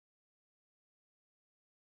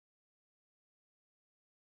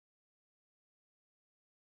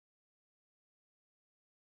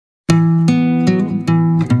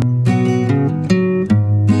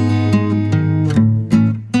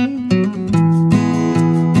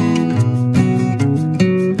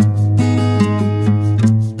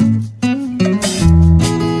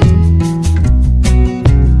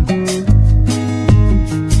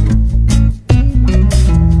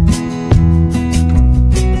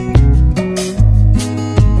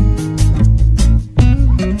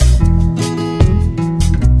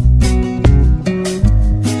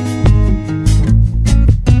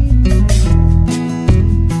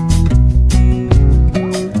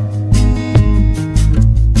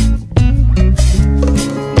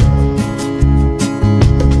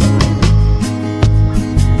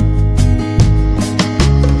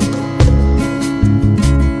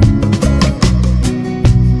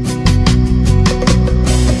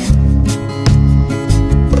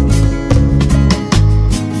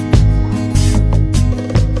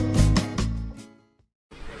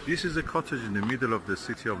This is a cottage in the middle of the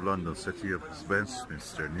city of London, city of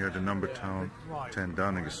Westminster, near the number 10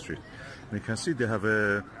 Downing Street. And you can see they have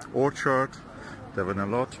a orchard, they have an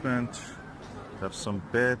allotment, they have some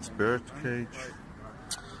beds, bird cage.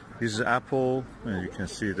 This is apple, and you can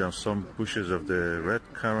see there are some bushes of the red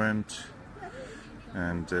currant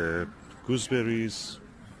and gooseberries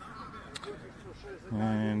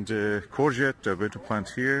and courgette they're going to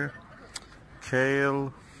plant here,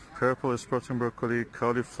 kale, purple sprouting broccoli,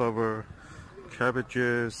 cauliflower,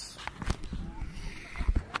 cabbages,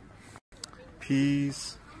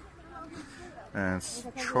 peas, and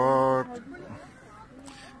chard,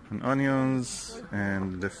 and onions,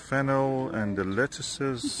 and the fennel, and the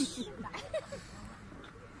lettuces,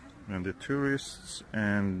 and the tourists,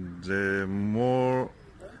 and the more.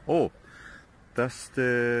 Oh, that's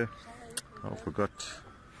the. Oh, I forgot.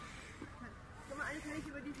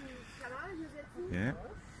 Yeah.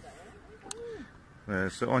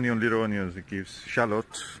 So onion, little onions, it gives shallot,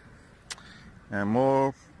 and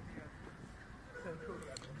more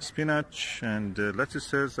spinach and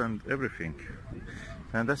lettuces and everything.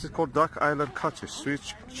 And this is called Duck Island Cottage,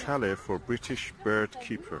 sweet chalet for British bird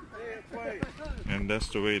keeper. And that's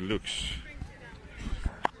the way it looks.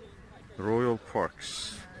 Royal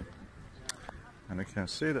Parks. And I can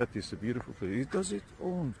say that it's a beautiful place. Does it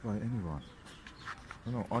owned by anyone?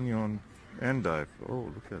 You know, onion endive. Oh,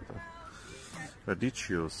 look at that.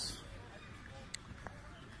 Radicchios.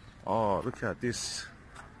 Oh, look at this.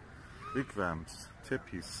 Wigwams,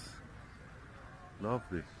 tepees.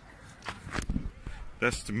 Lovely.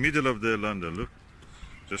 That's the middle of the London. Look,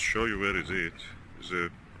 just show you where is it. It's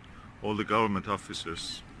all the government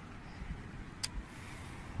offices.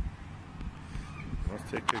 Must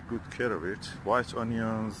take a good care of it. White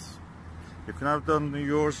onions. If you've not done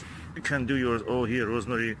yours, you can do yours. Oh, here,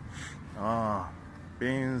 rosemary.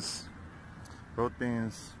 Beans. Road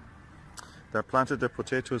beans. They planted the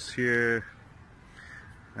potatoes here,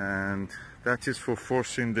 and that is for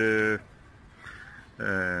forcing the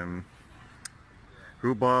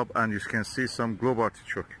rhubarb, and you can see some globe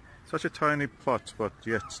artichoke. Such a tiny plot, but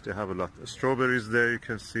yet they have a lot. Strawberries there, you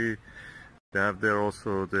can see. They have there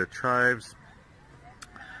also the chives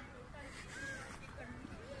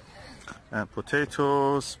and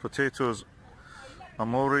potatoes,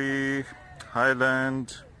 Amori,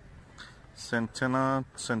 Highland,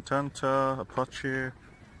 Sentanta, Apache,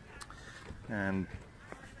 and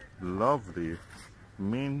lovely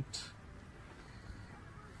mint.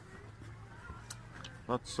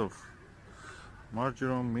 Lots of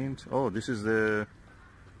marjoram, mint. Oh, this is the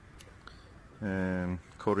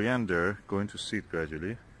coriander going to seed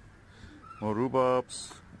gradually. More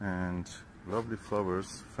rhubarbs and lovely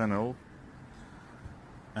flowers, fennel.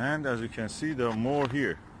 And as you can see, there are more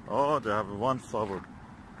here. Oh, they have one flower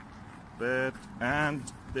bed,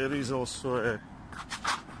 and there is also a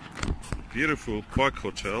beautiful park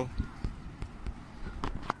hotel.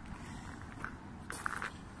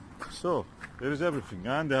 So there is everything,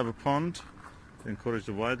 and they have a pond to encourage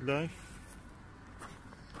the wildlife.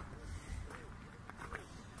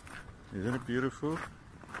 Isn't it beautiful?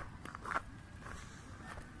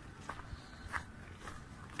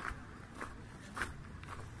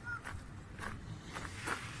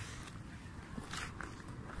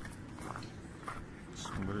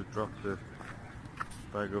 Somebody dropped the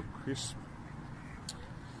bag of crisps.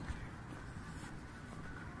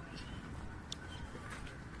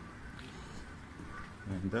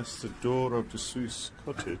 And that's the door of the Swiss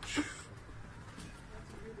cottage.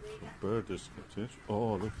 Burges cottage.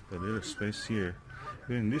 Oh, look at the little space here.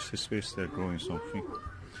 In this space they're growing something,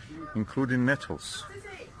 including nettles.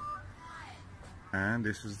 And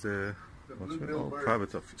this is the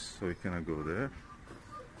private office, so you cannot go there.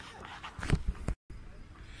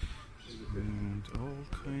 And all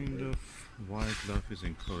kind of wildlife is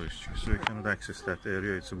encouraged, so you cannot access that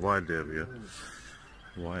area. It's a wild area,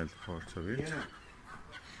 wild part of it. It's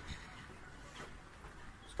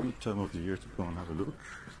a good time of the year to go and have a look.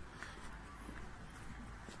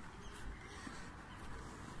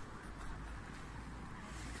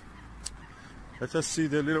 Let us see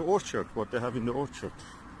the little orchard, what they have in the orchard.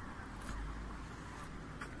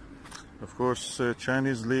 Of course,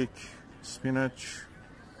 Chinese leek, spinach.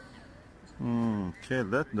 Okay,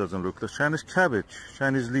 that doesn't look like Chinese cabbage.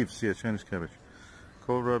 Chinese leaves, yeah, Chinese cabbage.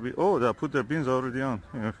 Kohlrabi. Oh, they put their beans already on.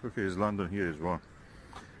 Yeah, okay, it's London here as well.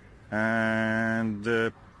 And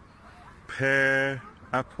pear,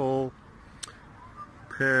 apple,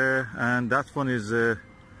 pear, and that one is either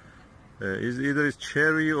it's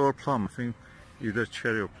cherry or plum. I think either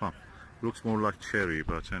cherry or plum. Looks more like cherry,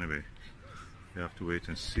 but anyway, you have to wait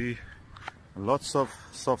and see. Lots of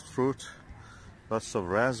soft fruit, Lots of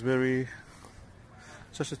raspberry.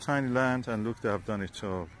 Such a tiny land, and look, they have done it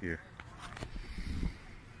all here.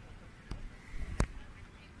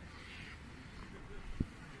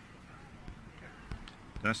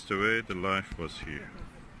 That's the way the life was here.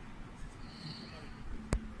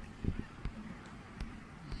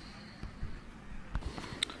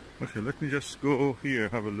 Okay, let me just go here,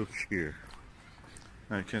 have a look here.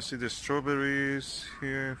 Now you can see the strawberries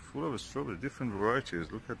here, full of strawberries, different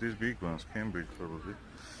varieties. Look at these big ones, Cambridge probably.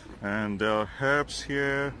 And there are herbs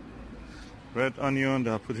here. Red onion, they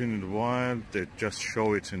are put in the wild. They just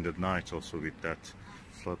show it in the night also with that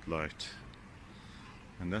floodlight.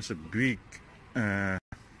 And that's a big, yeah,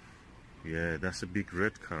 that's a big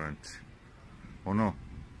red currant. Oh no,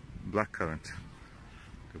 black currant.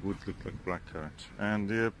 The wood look like blackcurrant. And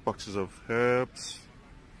there are boxes of herbs.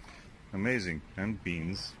 Amazing. And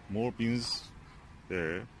beans. More beans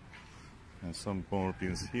there. And some more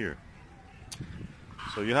beans here.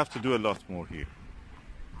 So you have to do a lot more here.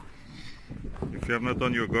 If you have not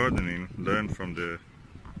done your gardening, learn from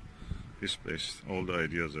this place. All the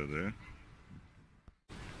ideas are there.